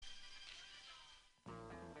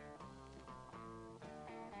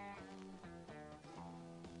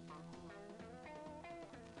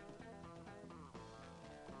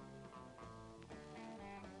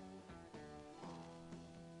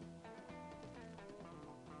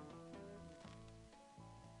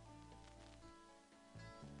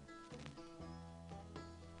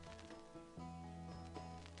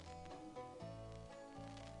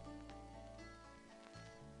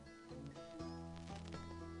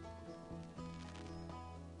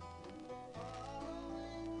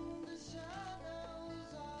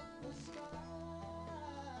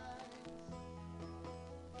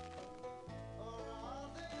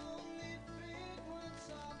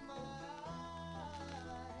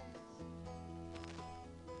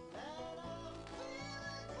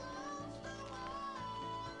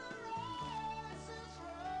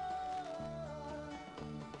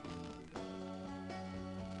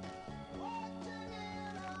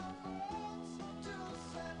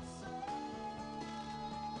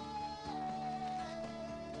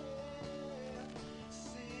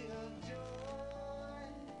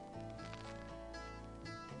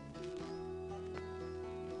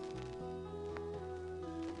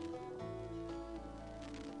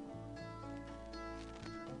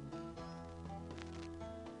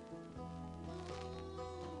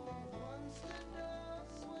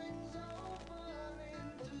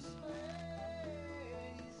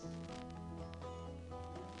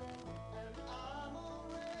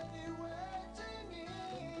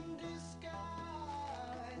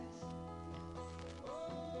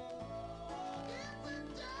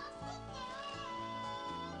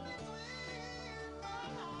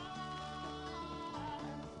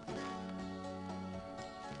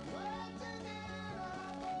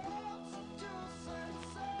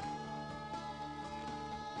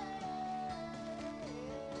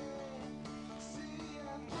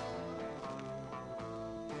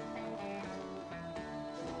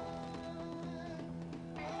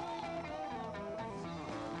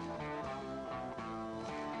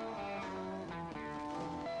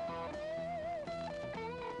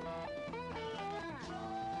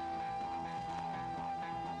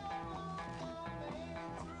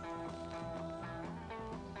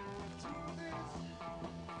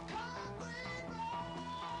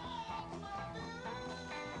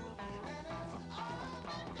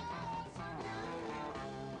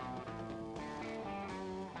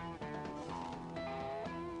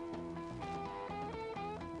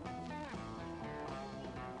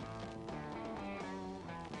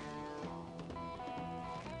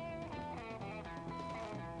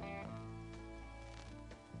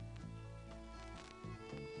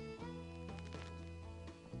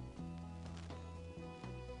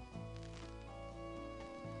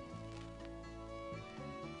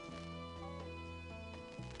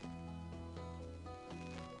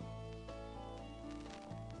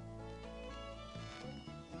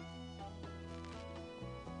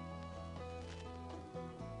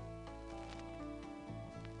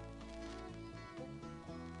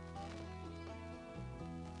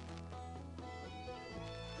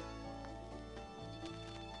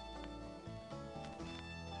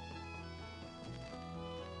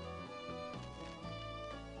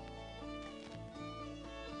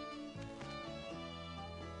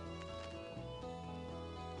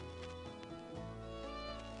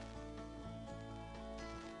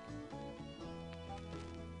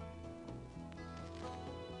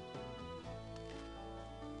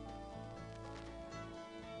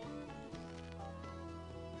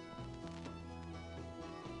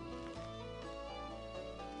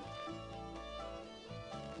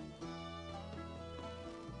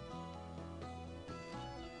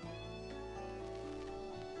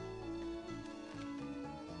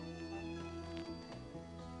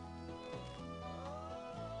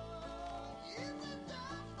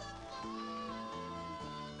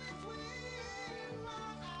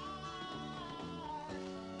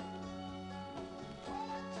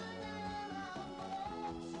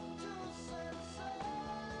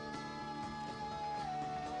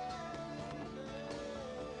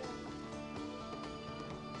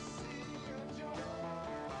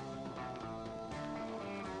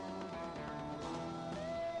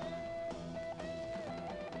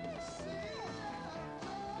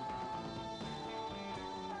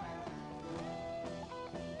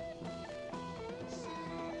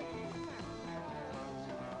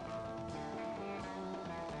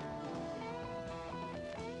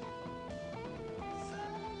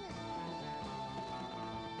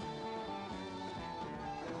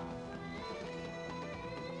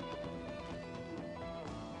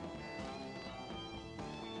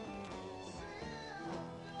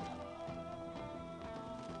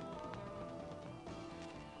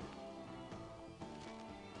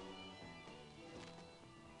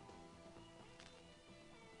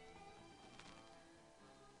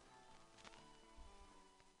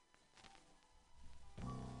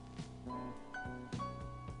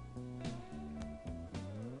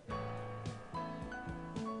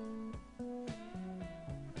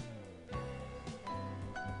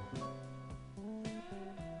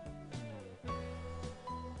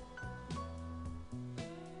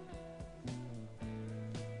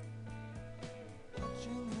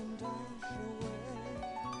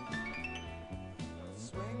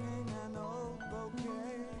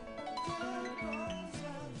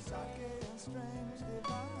strange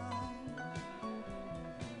divine.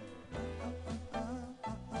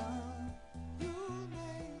 You'll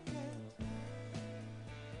make it.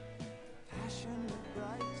 Passion with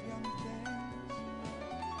bright young things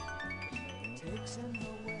takes him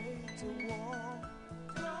away to war.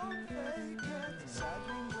 Don't fake it.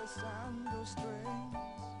 Saddling the sandal strings.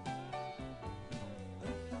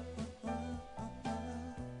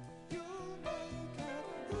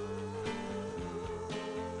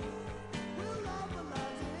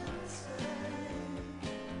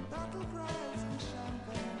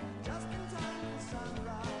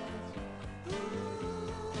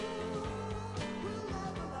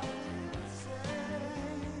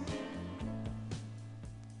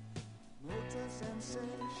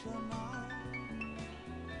 Sensational,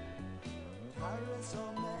 Paris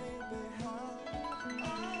or maybe hell.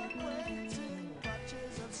 I'm waiting,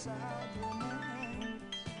 touches of sad remains.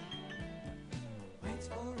 Wait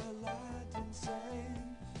for a lad insane.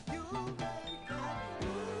 You make it.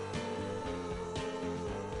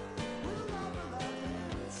 We'll love a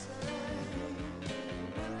lad insane.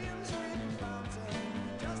 Millions sweet fountain,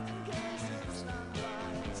 just in case it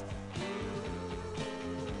sunrise.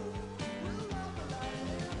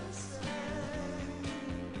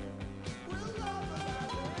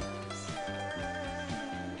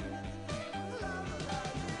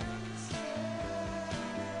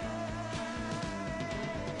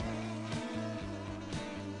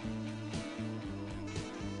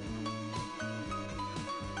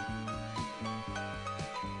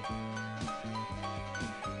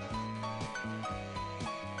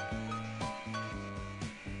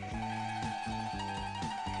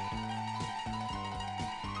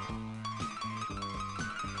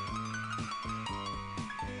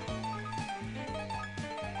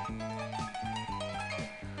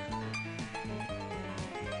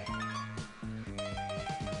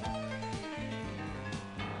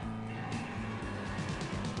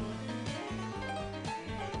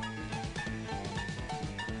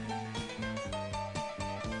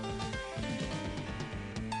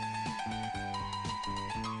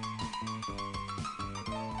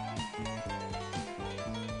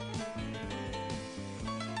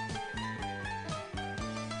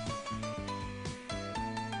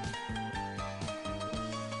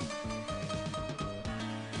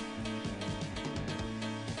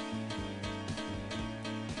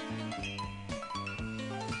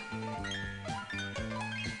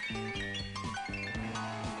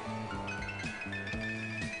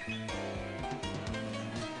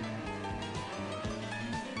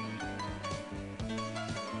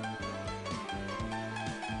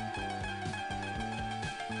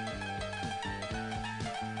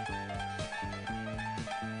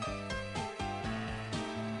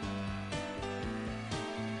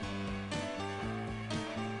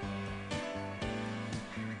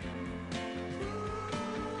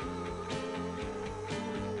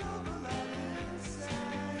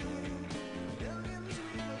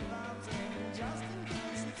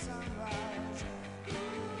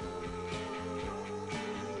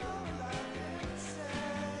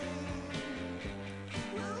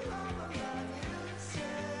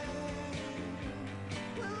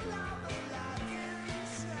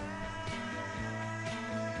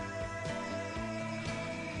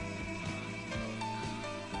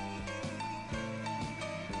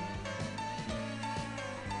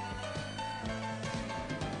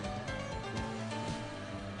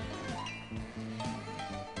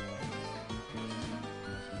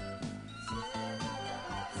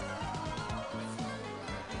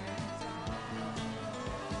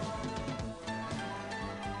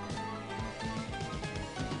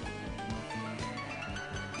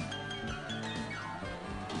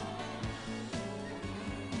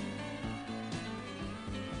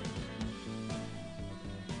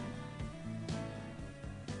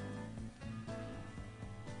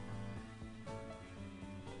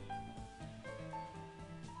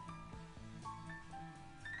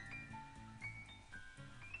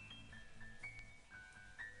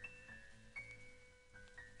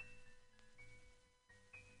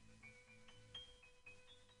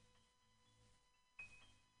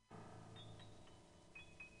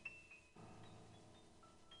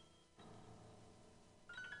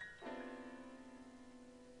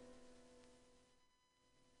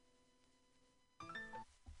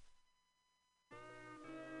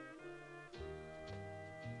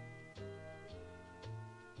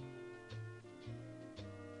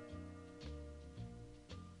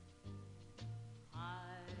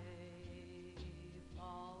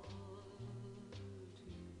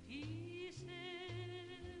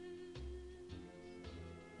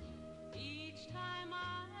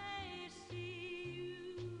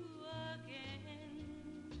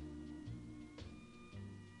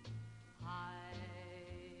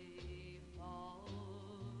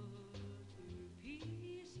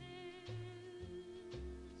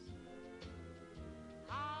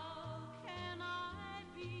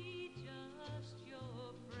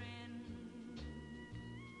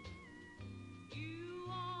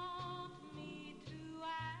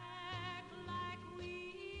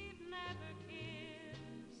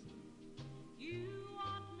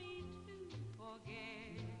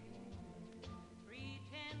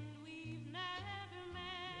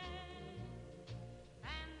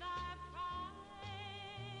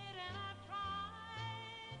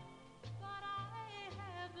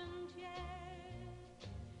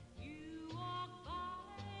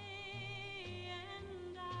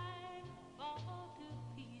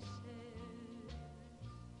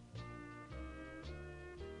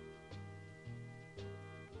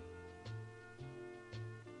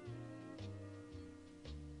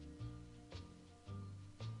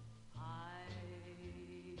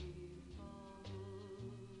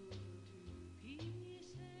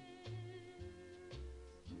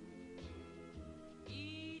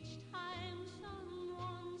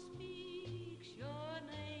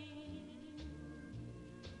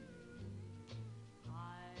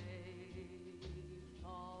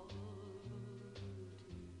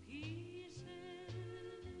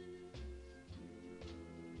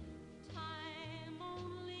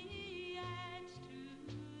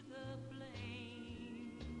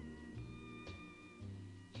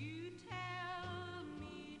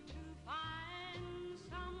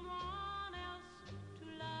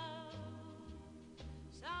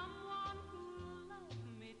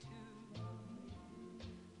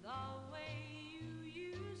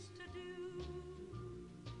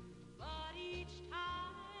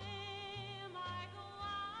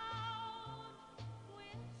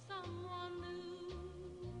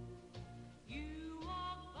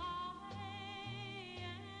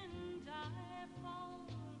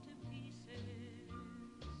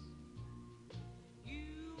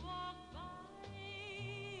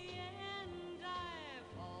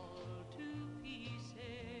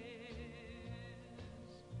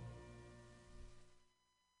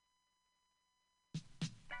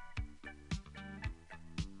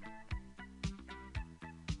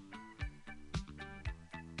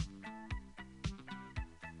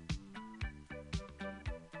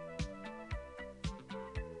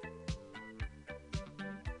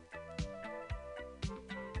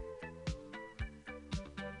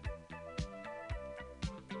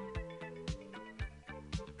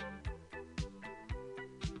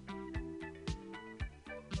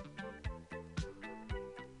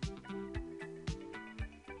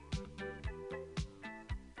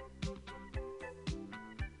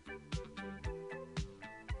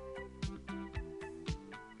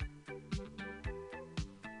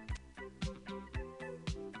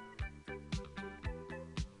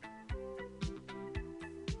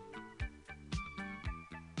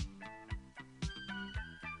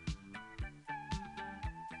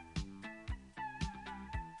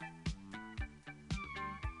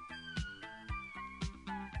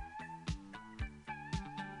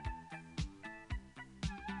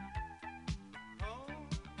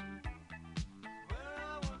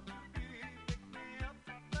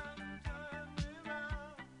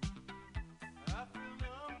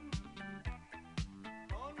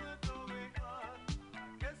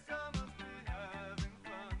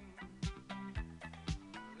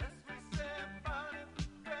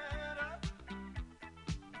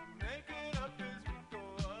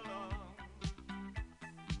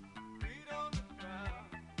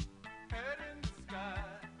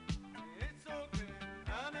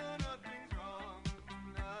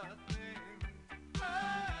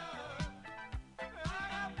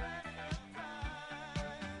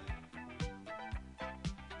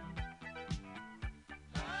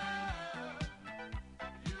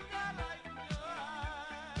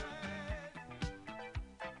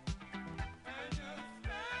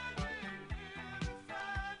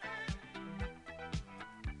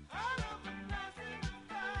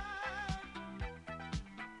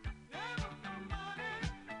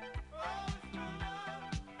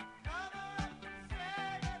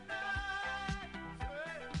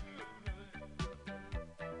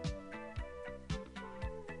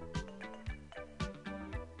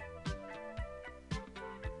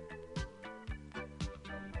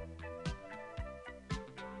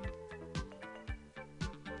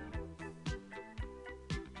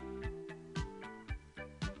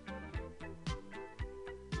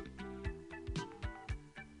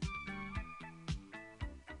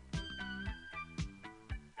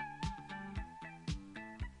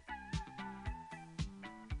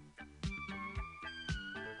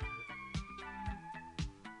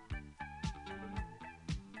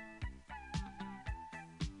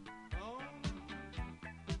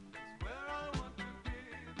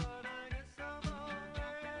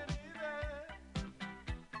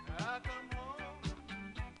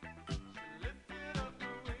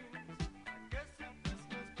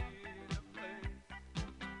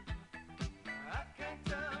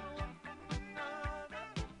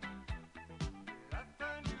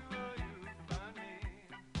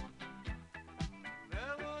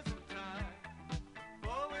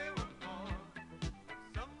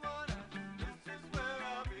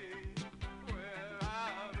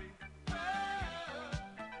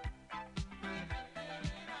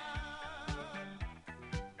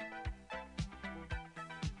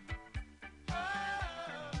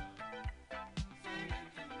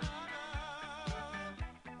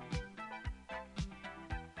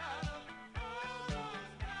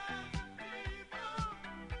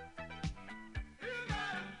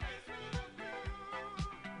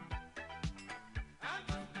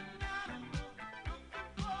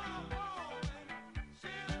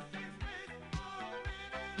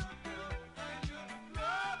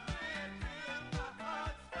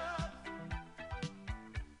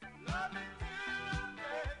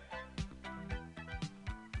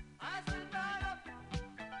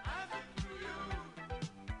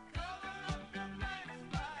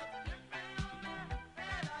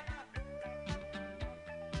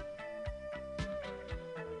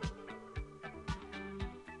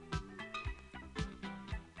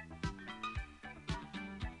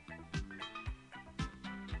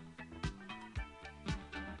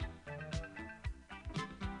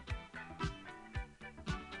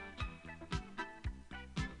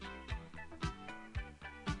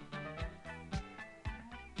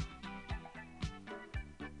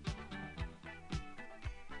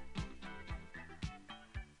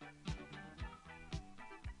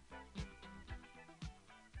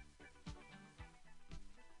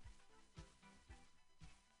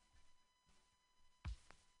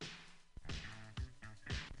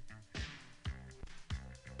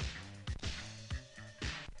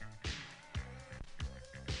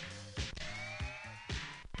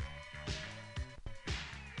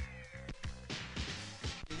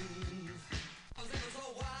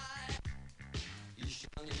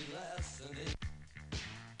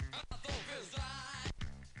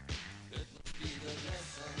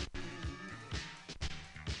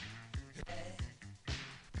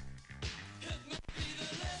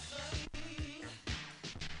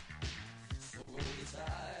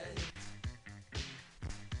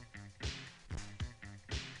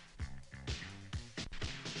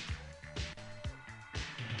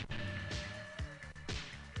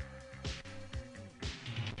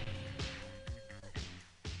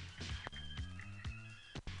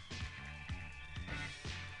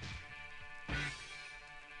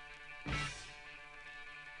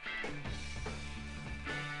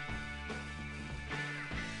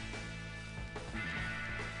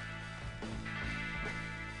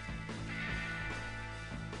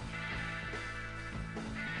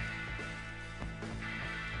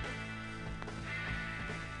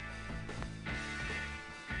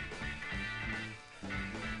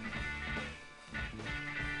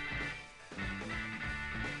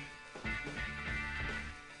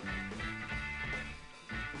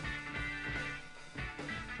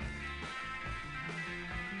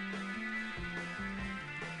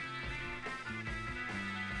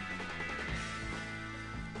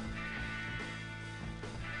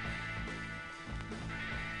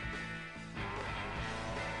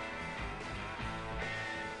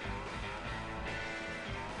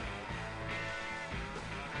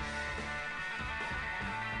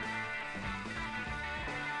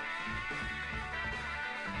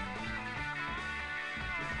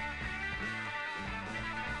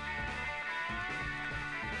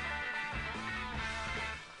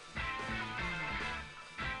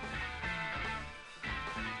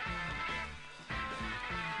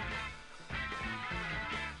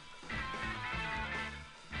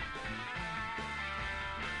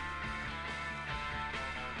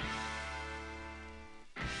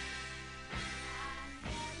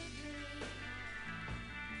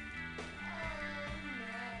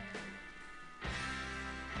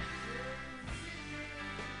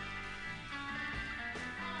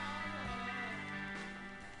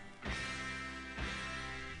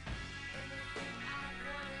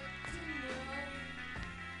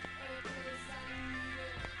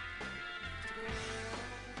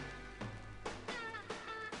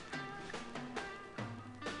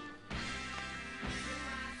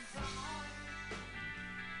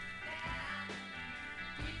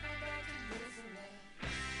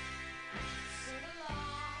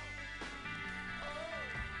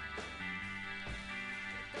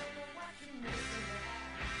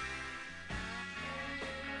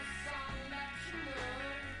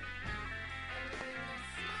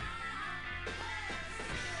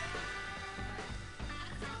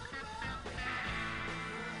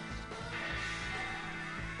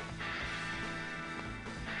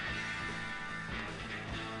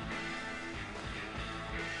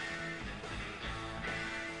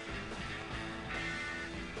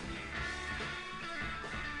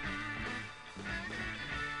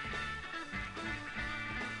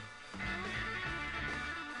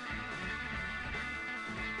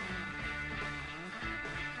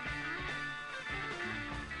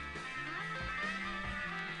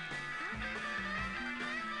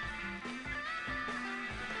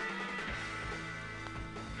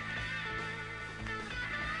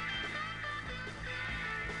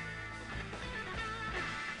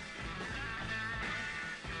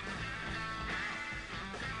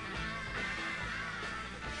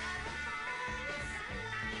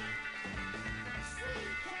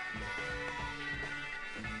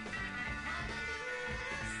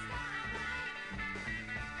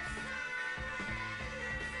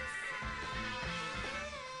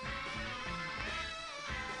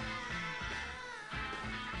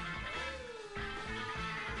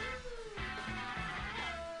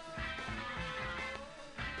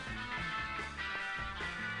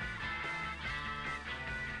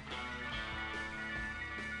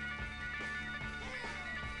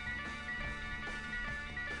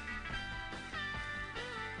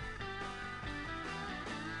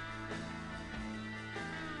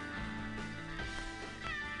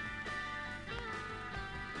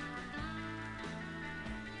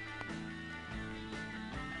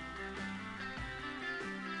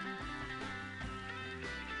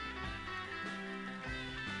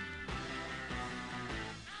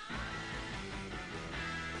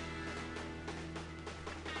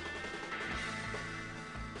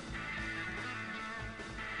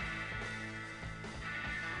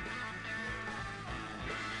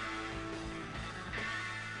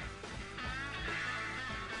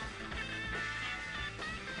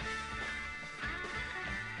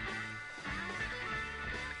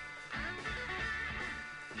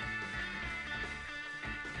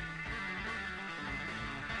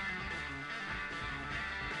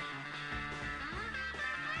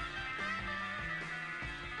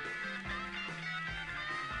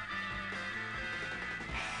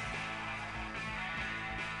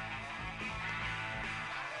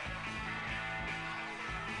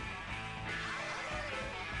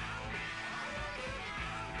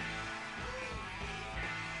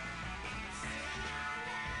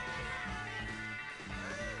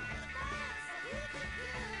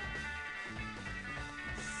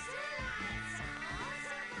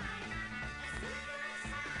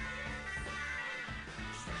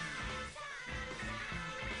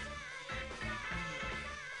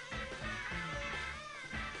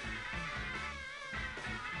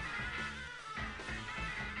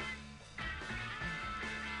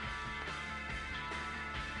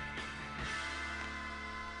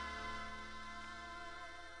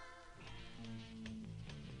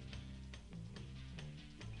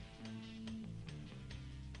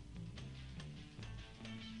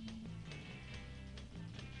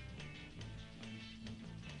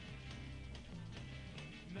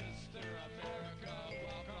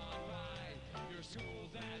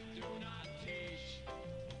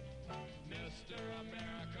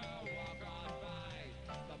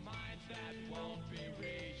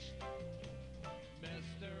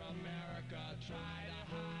 try to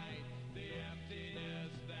hide the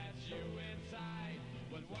emptiness that's you inside.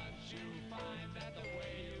 But once you find that the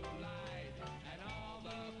way you lied and all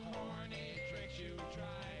the corny tricks you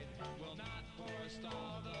tried will not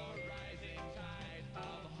forestall the rising tide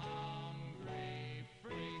of hungry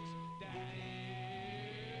freaks, Daddy.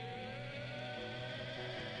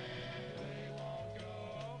 They won't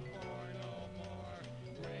go for no more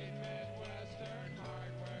great Midwestern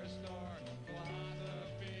hardware store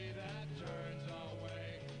philosophy that turns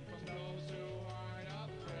away from those who aren't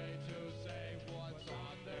afraid to say what's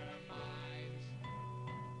on their minds.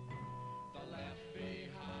 The left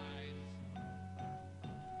behinds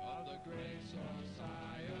of the great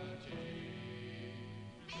society.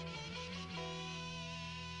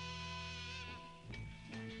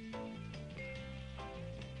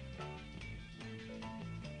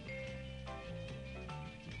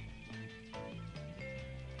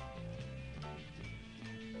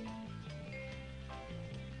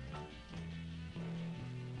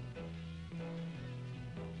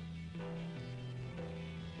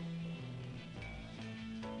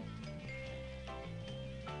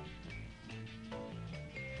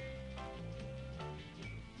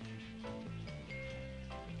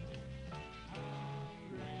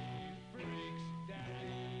 Hungry freaks,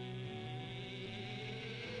 Daddy.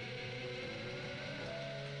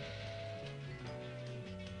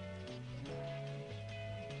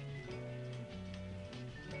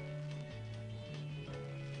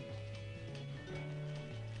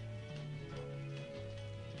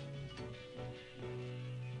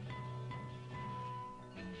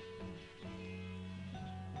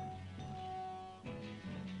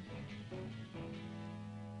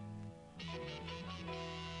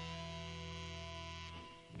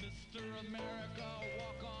 Mr. America,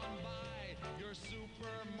 walk on by your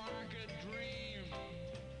supermarket dream.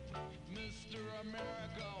 Mr.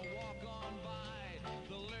 America, walk on by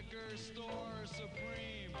the liquor store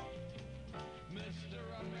supreme. Mr.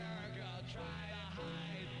 America, try to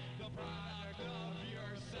hide the product of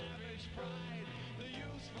your savage pride, the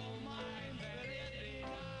useful mind that it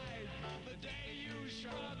denied. The day you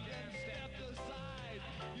shrugged and stepped aside,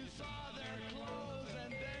 you saw their clothes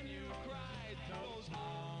and then you cried. Those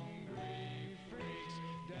hungry freaks,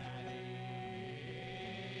 Daddy.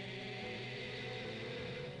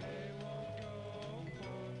 They won't go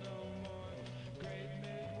for no more great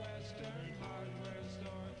Midwestern hardware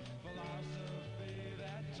store philosophy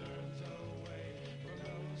that turns away from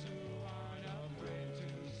those who aren't afraid to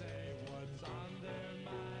say what's on their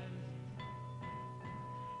minds.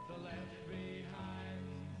 The left behind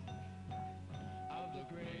of the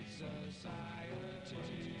great society.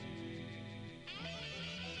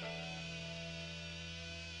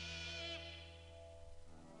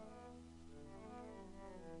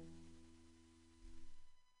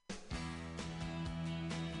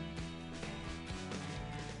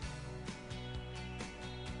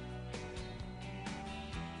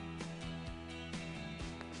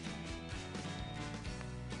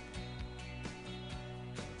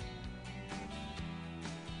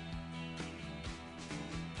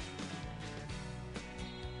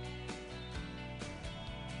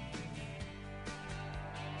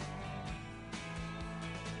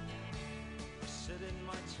 Sit in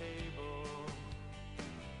my table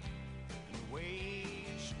and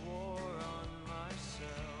wage war on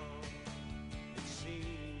myself. It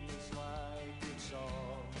seems like it's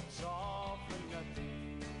all for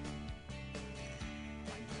nothing.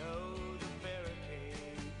 I know the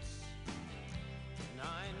barricades and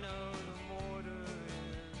I know the mortar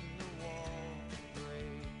in the wall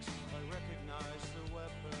breaks. I recognize the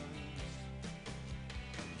weapons,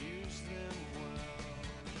 use them well.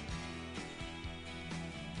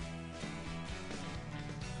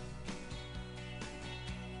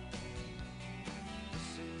 This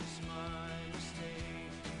is my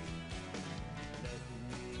mistake. Let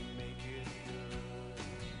me make it good.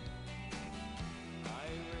 I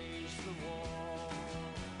raise the wall,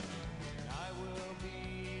 and I will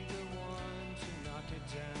be the one to knock it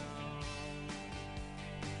down.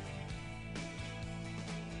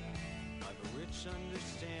 I've a rich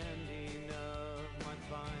understanding of my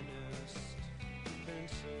finest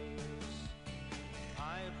defenses.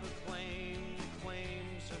 I proclaim the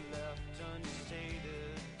claims are left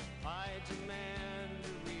unstated. I demand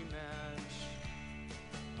a rematch.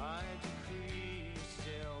 I decree a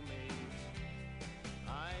stalemate.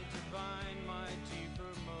 I divine my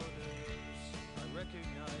deeper motives. I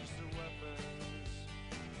recognize the weapons.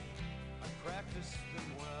 I practiced them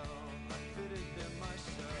well. I fitted them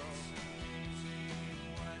myself. Using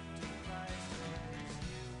what devices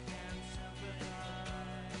you can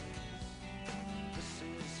sympathize. This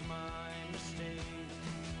is my mistake.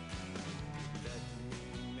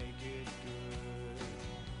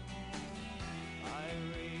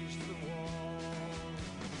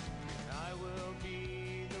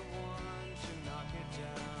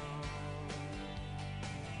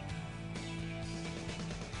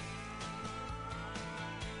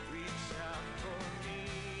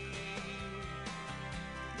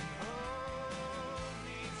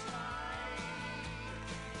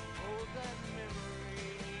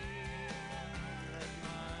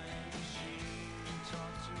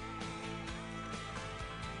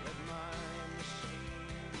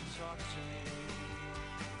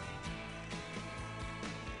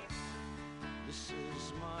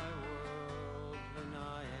 is my world, and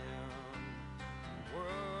I am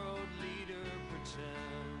world leader.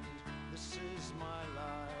 Pretend this is my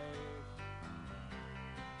life.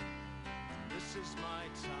 This is my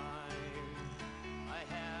time. I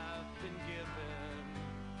have been given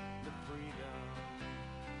the freedom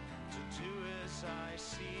to do as I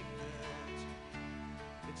see fit.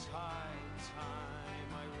 It's high time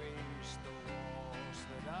I raise the walls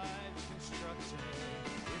that I've constructed.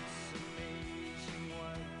 It's amazing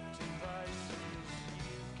what devices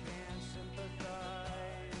you can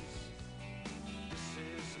sympathize. This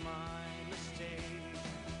is my mistake.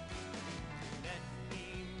 Let me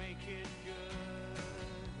make it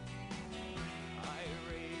good. I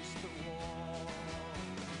raise the wall,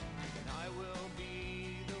 and I will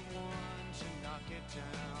be the one to knock it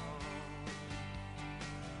down.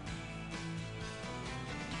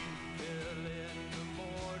 You fill in the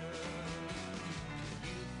mortar,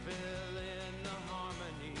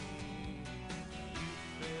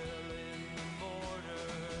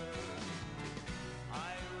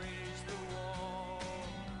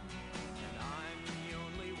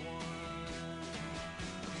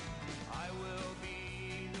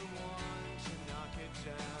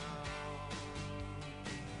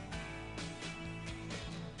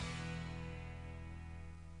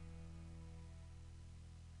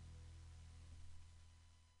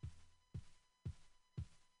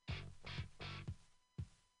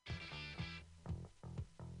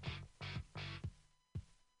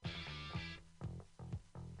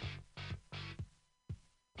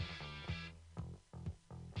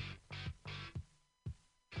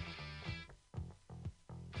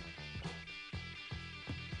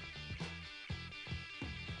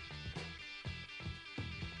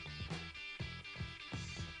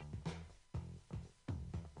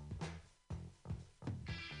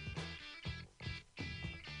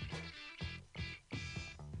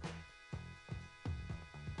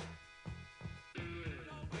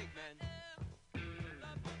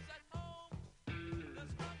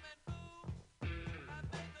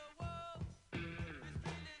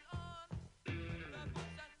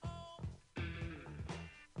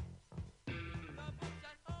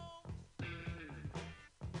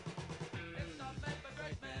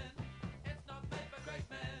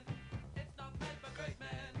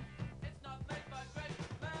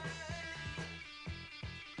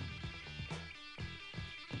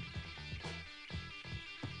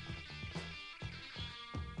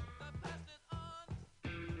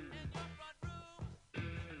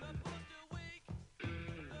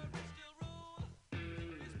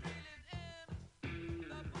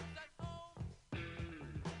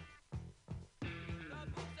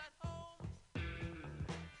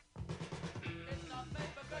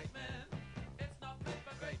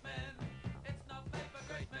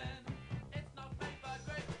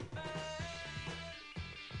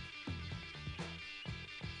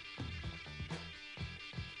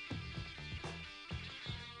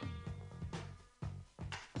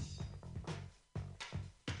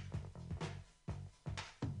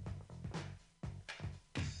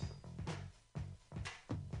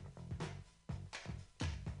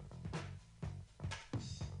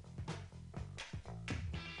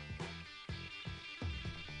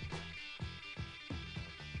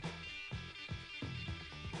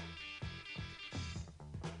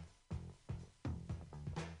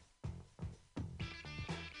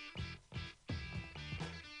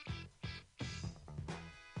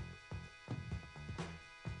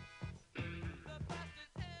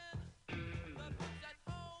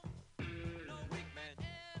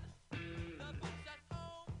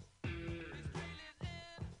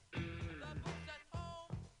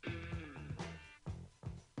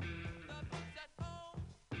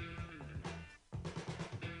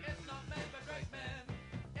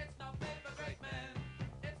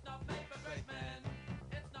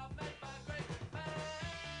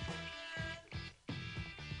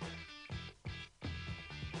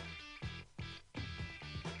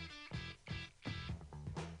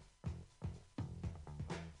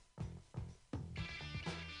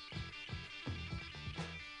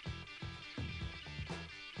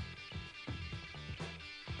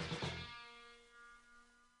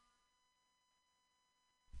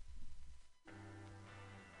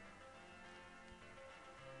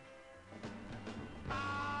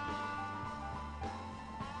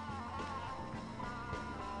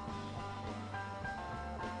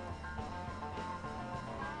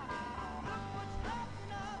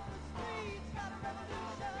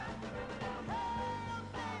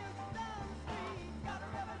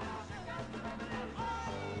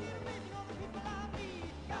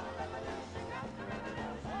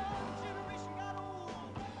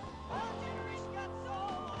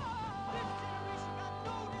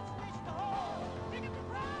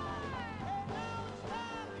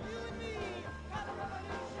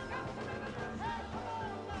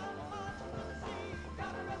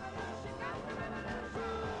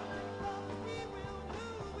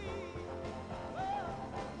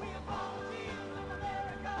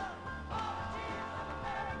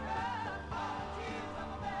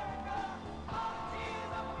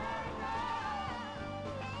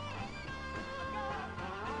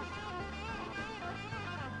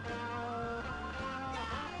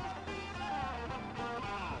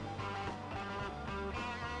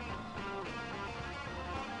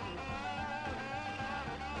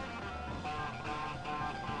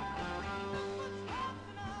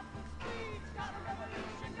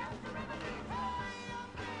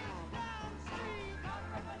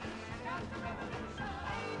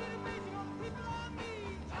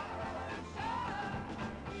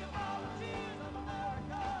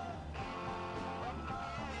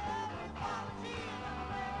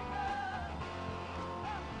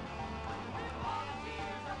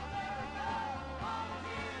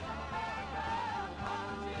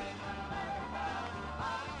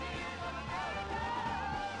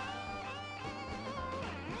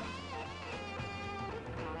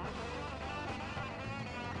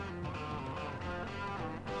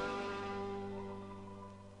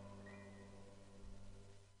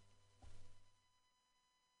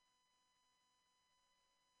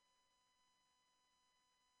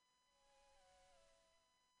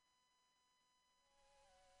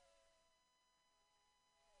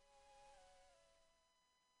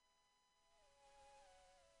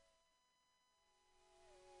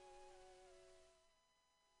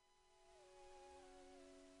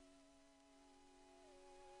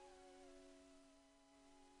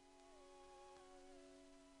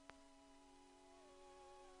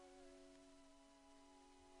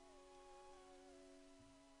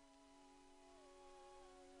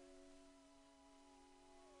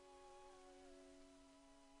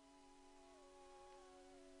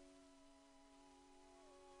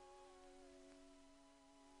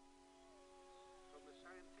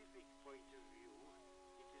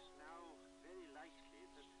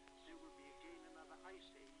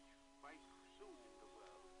 ice age quite soon in the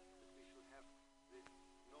world, that we shall have the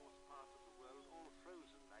north part of the world all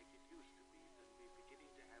frozen like it used to be, that we're beginning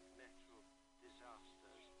to have natural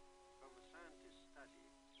disasters. From a scientist's study,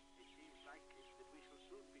 it seems likely that we shall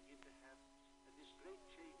soon begin to have these great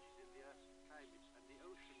changes in the Earth's climates, and the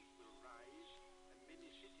oceans will rise, and many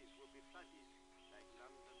cities will be flooded, like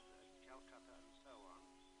London and Calcutta and so on.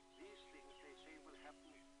 These things, they say, will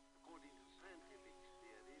happen, according to scientific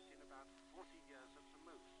theories, in about 40 years at the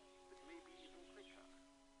most, but maybe even quicker.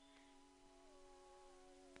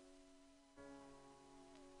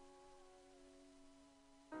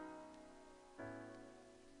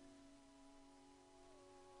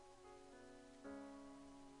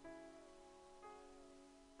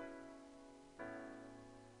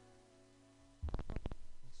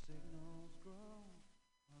 Signals grow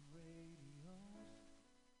on radios.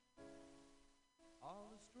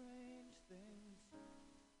 All the strange things,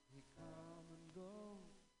 they come and go.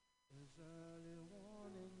 There's early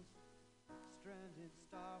warnings. Stranded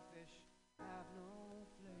starfish have no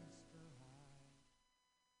place to hide.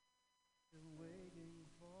 They're waiting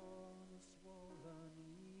for the swollen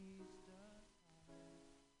Easter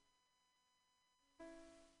tide.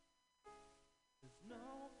 There's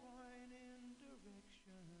no point in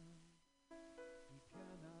direction. We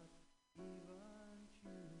cannot even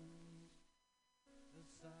choose the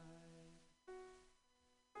side.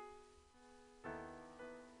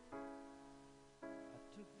 I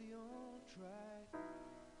took the old track,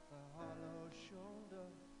 the hollow shoulder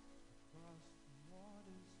across the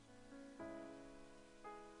waters.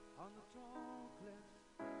 On the tall cliffs,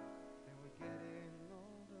 they were getting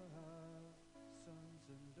older, sons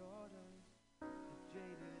and daughters. The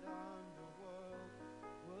jaded underworld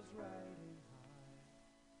was riding high.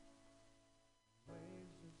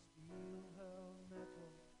 Waves of steel hurled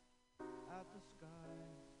metal at the sky.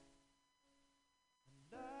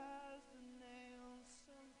 And as the nails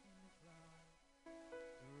sunk in the cloud,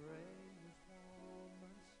 the rain was warm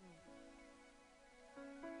and soft.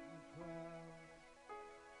 The crowd.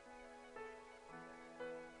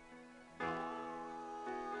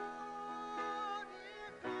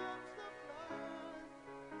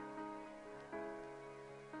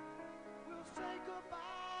 Say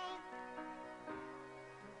goodbye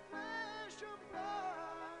to flesh and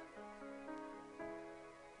blood.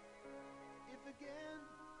 If again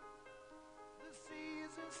the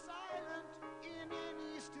seas are silent in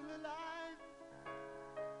any still alive,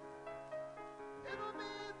 it'll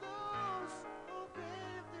be those who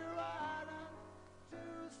gave their island to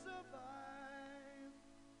survive.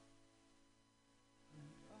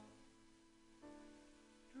 And up,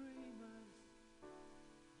 dreamers,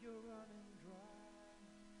 you're running dry.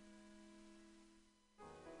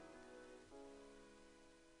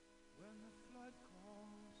 When the flood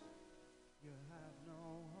calls, you have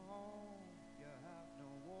no home, you have no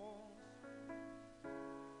walls.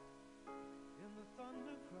 In the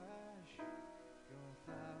thunder crash, you're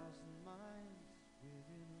 1,000 miles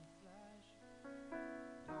within a flash.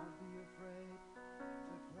 Don't be afraid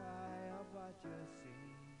to cry out what you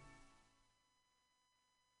see.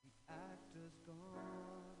 The actor's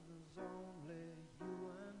gone, there's only you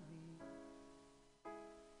and me.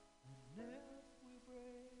 And if we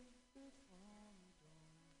break before we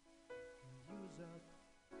dawn, we use up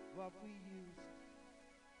what we used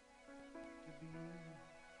to be.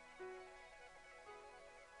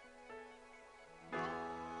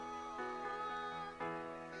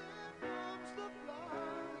 Here comes the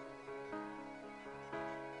flood.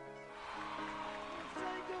 We'll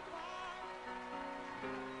say goodbye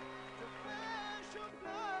to flesh and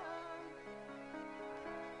blood.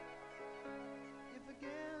 If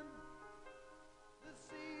again the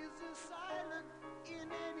seas are silent in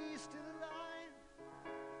any still line,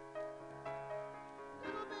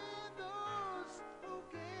 it'll be those who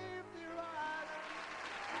gave their island.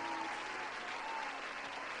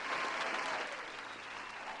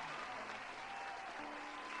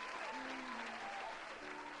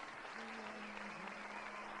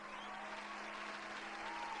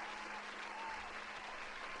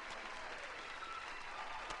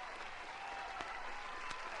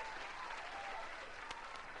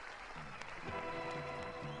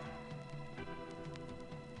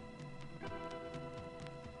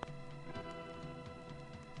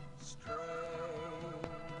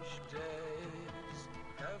 Strange days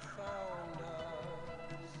have found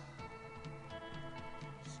us.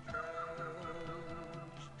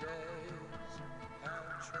 Strange days have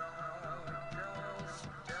tracked us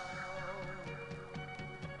down.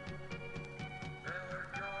 They're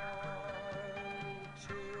going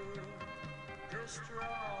to destroy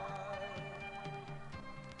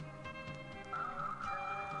our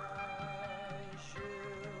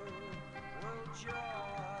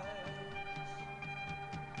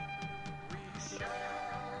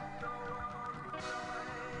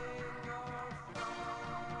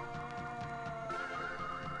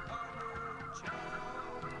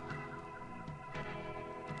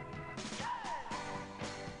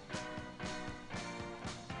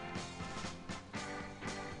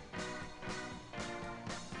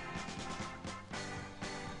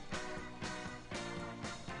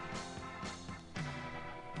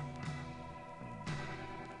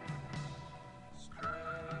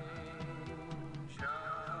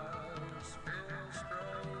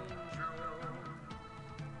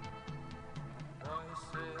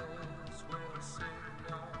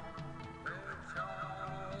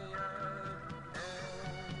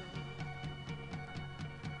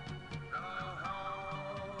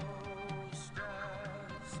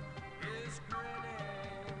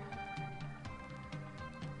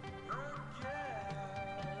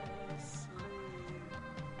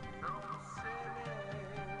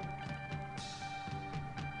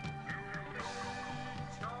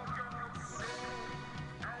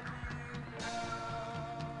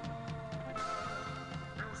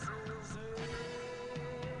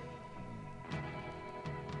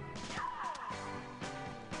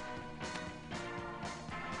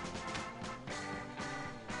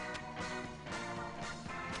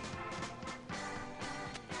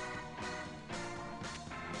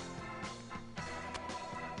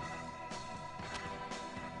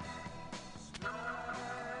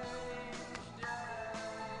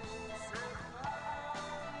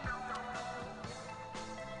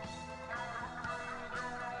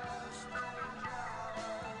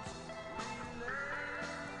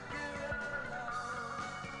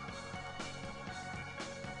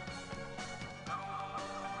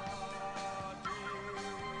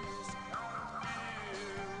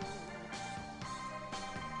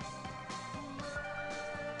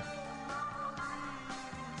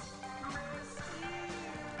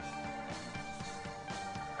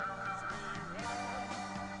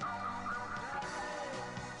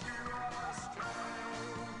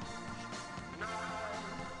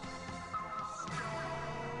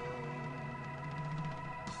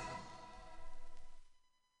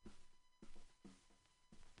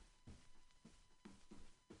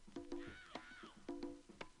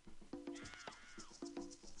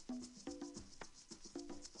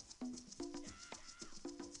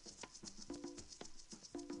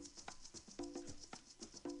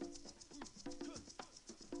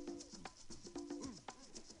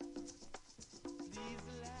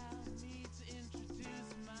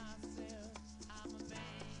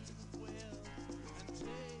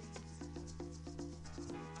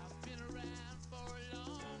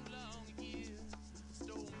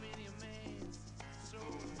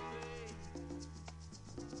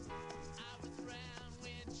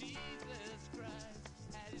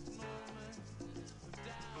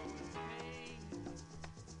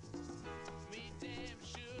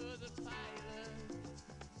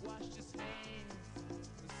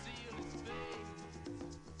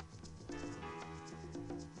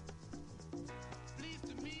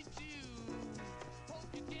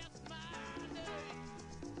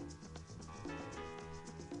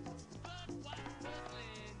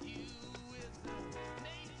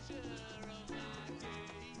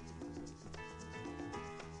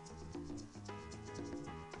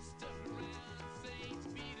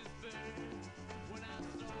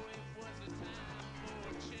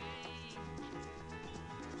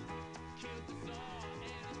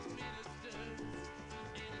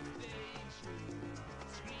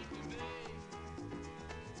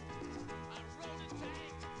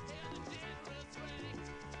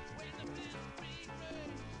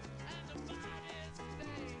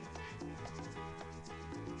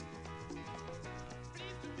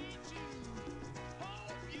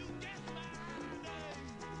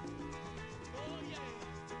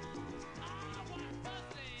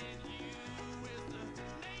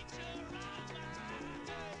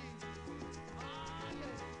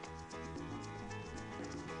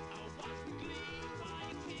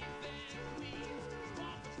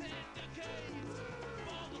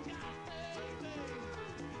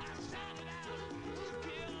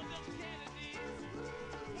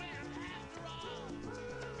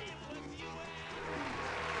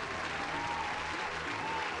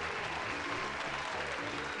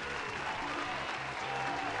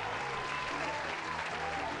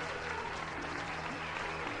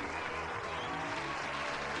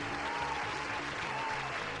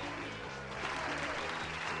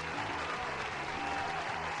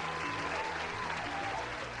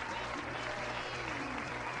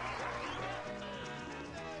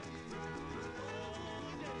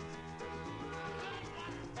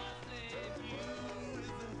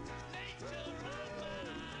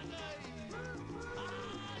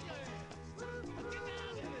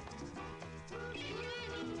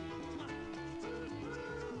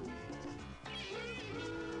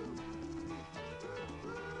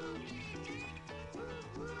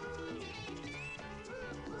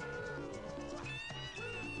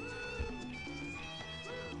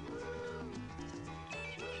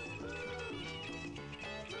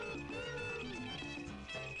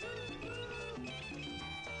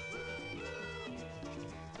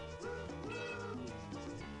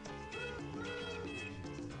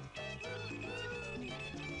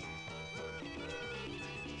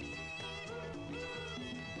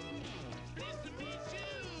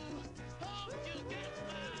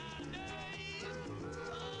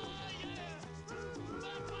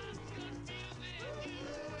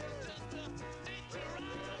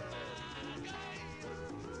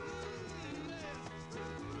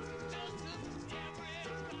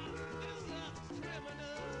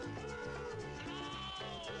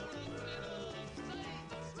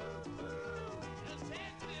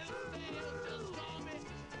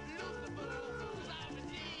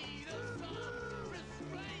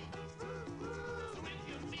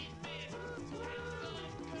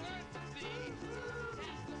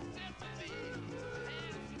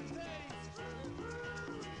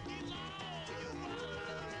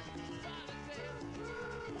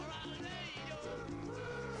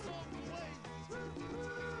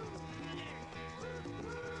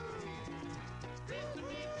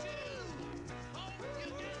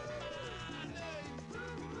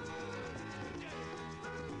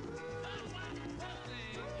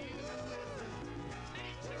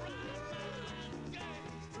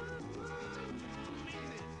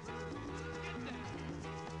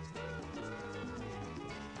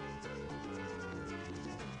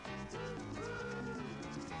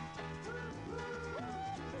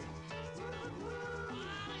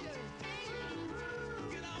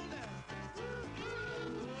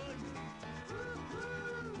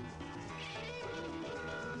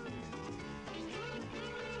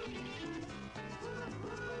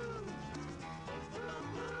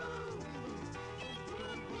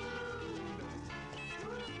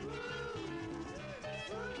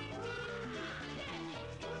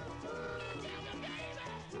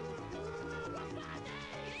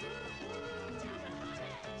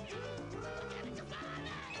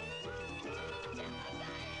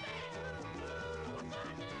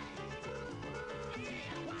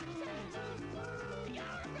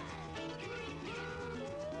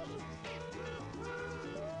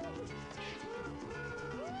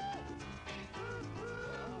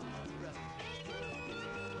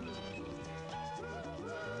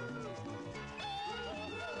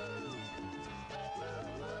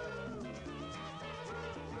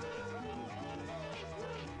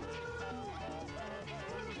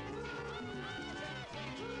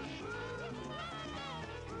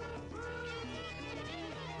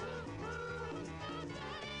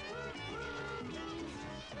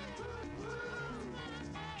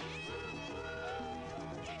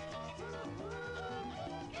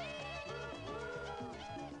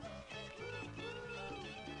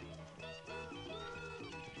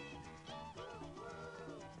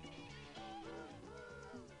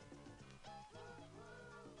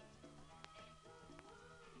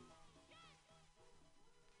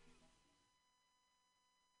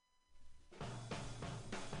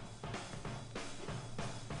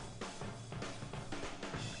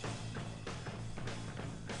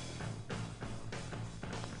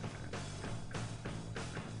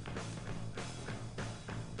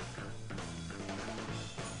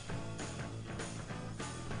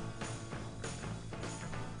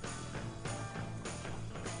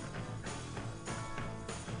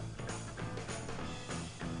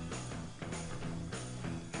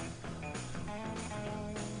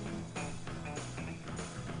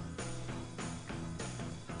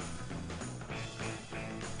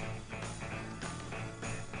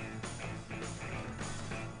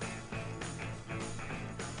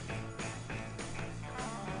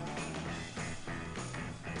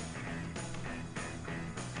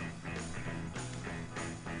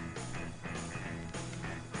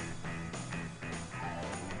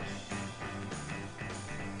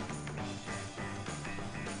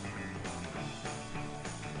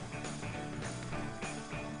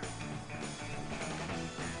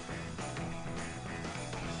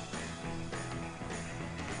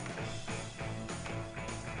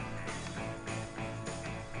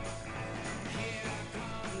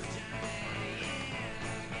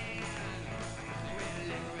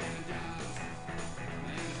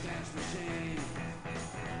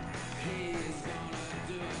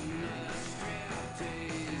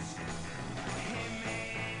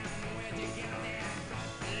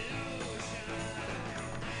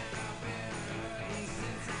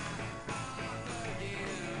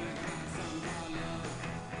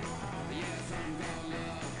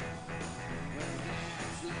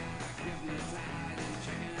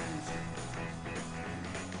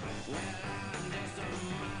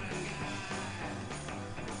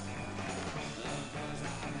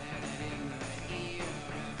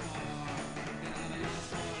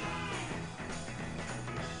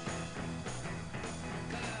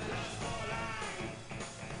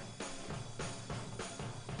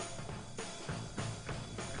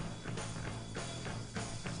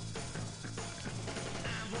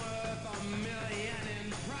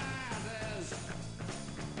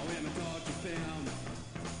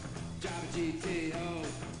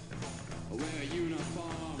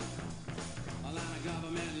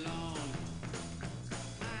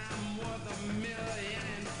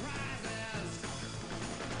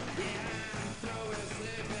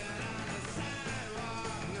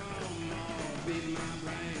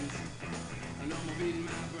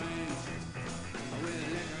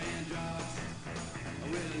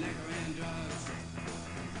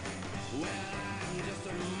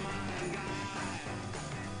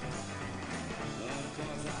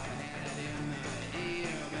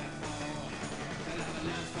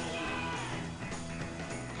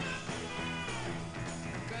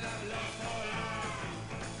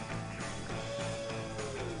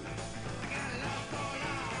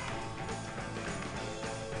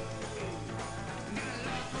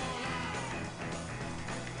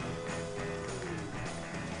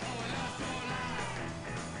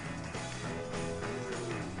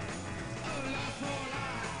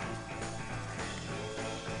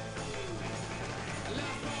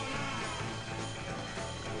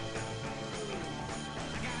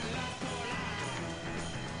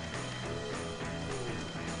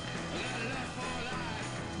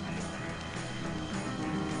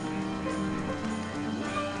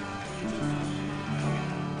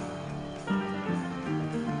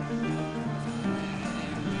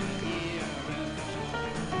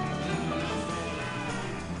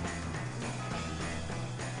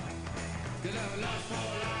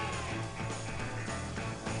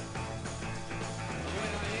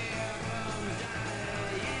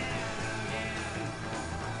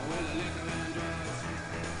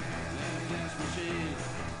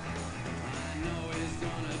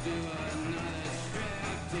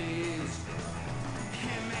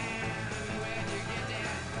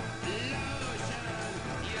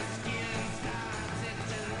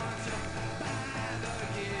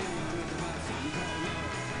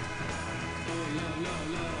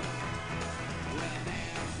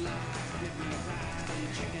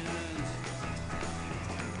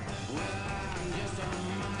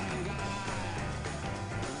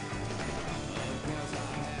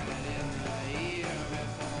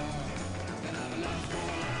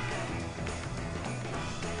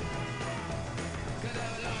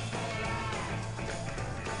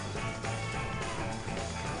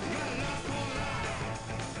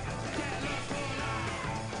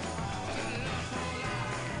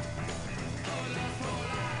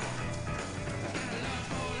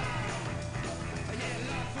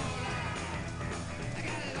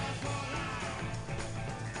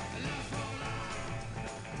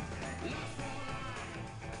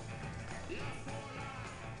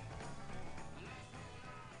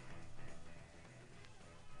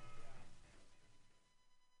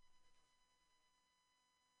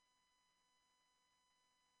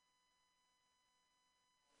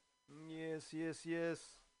Yes, yes, yes.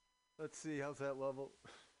 Let's see, how's that level?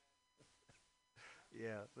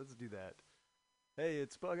 Yeah, let's do that. Hey,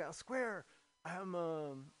 it's Bug Out Square. I'm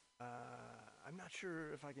I'm not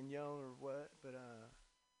sure if I can yell or what, but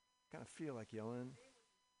kind of feel like yelling.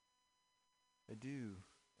 I do.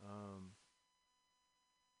 Um,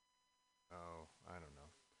 oh, I don't know.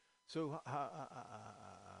 So how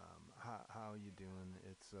you doing?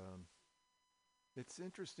 It's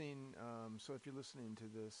interesting. So if you're listening to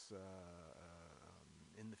this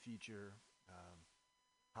in the future,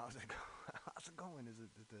 how's it go? How's it going? Is it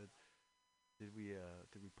did we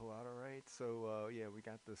pull out all right? So yeah, we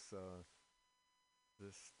got this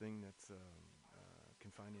thing that's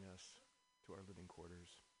confining us to our living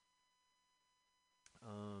quarters.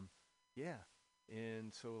 Um, yeah,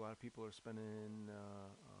 and so a lot of people are spending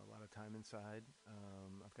a lot of time inside.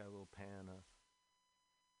 I've got a little pan of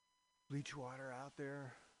bleach water out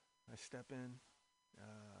there. I step in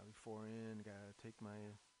before in. Got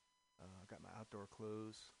my outdoor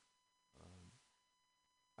clothes. Um,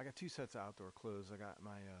 I got two sets of outdoor clothes. I got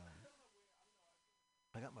my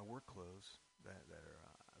work clothes that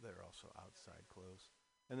are also outside clothes,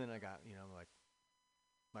 and then I got like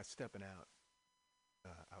my stepping out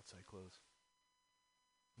outside clothes,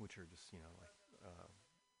 which are just like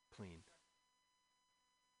clean.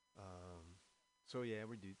 So yeah,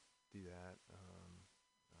 we do that.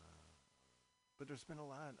 But there's been a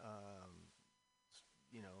lot.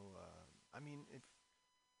 I mean, if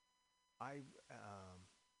I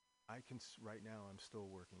right now I'm still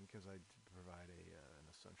working because provide an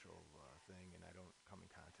essential thing, and I don't come in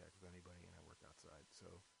contact with anybody, and I work outside.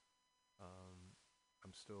 So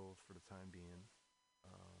I'm still for the time being,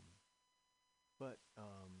 um, but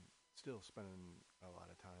still spending a lot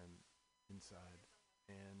of time inside,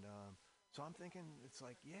 and so I'm thinking it's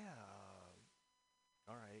like yeah,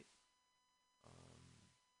 all right, um,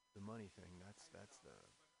 the money thing that's the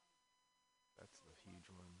huge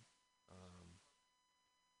one. Um,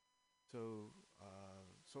 so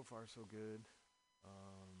far so good.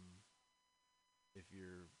 Um, if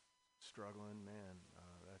you're struggling, man,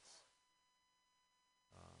 that's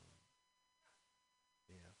um,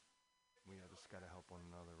 yeah. We just gotta help one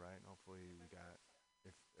another, right? And hopefully we got.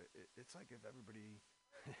 If it's like if everybody,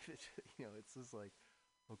 if it's it's just like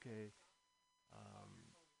okay,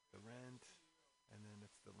 um, the rent, and then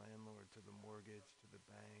it's the landlord to the mortgage to the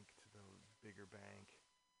bank to the bigger bank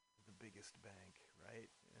to the biggest bank,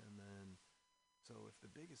 right? And then so if the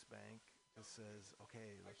biggest bank just says,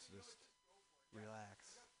 okay,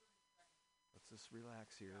 relax, let's just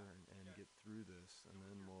relax here and get through this, and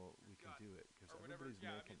then we can do it because everybody's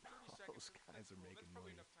making all those guys are making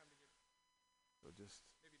money. So just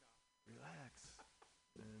relax,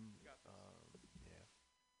 and yeah.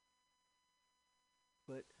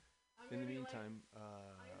 But in the meantime,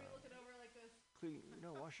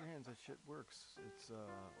 wash your hands. That shit works. It's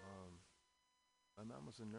my mom was a nurse.